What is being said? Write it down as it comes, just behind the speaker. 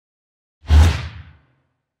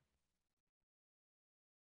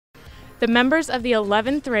The members of the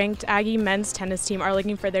 11th ranked Aggie men's tennis team are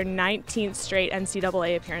looking for their 19th straight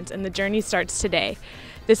NCAA appearance, and the journey starts today.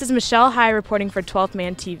 This is Michelle High reporting for 12th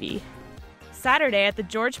Man TV. Saturday at the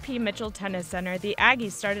George P. Mitchell Tennis Center, the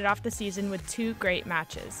Aggies started off the season with two great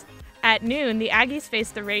matches. At noon, the Aggies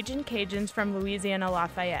faced the Ragin' Cajuns from Louisiana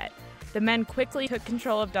Lafayette. The men quickly took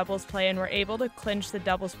control of doubles play and were able to clinch the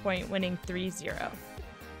doubles point, winning 3-0.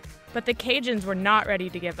 But the Cajuns were not ready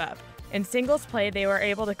to give up. In singles play, they were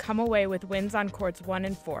able to come away with wins on courts 1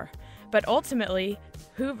 and 4. But ultimately,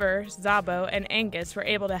 Hoover, Szabo, and Angus were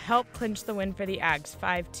able to help clinch the win for the Ags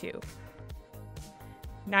 5-2.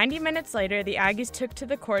 90 minutes later, the Aggies took to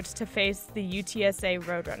the courts to face the UTSA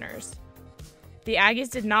Roadrunners. The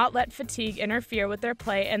Aggies did not let fatigue interfere with their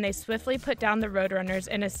play, and they swiftly put down the Roadrunners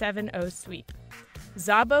in a 7-0 sweep.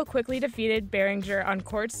 Szabo quickly defeated Behringer on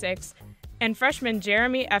court 6, and freshman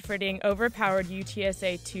Jeremy Efferding overpowered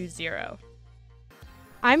UTSA 2-0.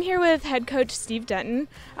 I'm here with head coach Steve Denton.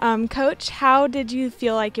 Coach, how did you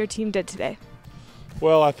feel like your team did today?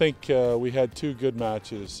 Well, I think we had two good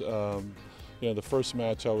matches. The first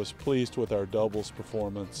match, I was pleased with our doubles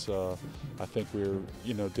performance. I think we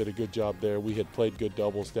did a good job there. We had played good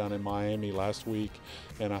doubles down in Miami last week,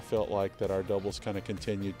 and I felt like that our doubles kind of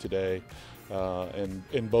continued today and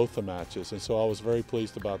in both the matches. And so I was very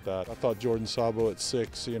pleased about that. I thought Jordan Szabo at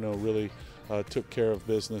 6, really took care of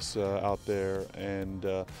business out there, and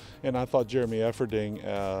I thought Jeremy Efferding,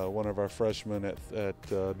 one of our freshmen at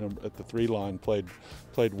the 3 line,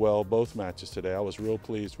 played well both matches today. I was real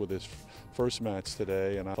pleased with his first match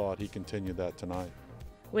today, and I thought he continued that tonight.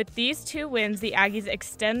 With these two wins, the Aggies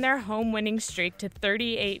extend their home winning streak to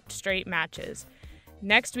 38 straight matches.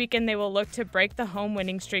 Next weekend, they will look to break the home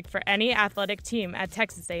winning streak for any athletic team at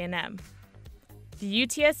Texas A&M. The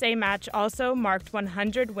UTSA match also marked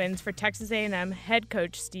 100 wins for Texas A&M head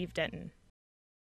coach Steve Denton.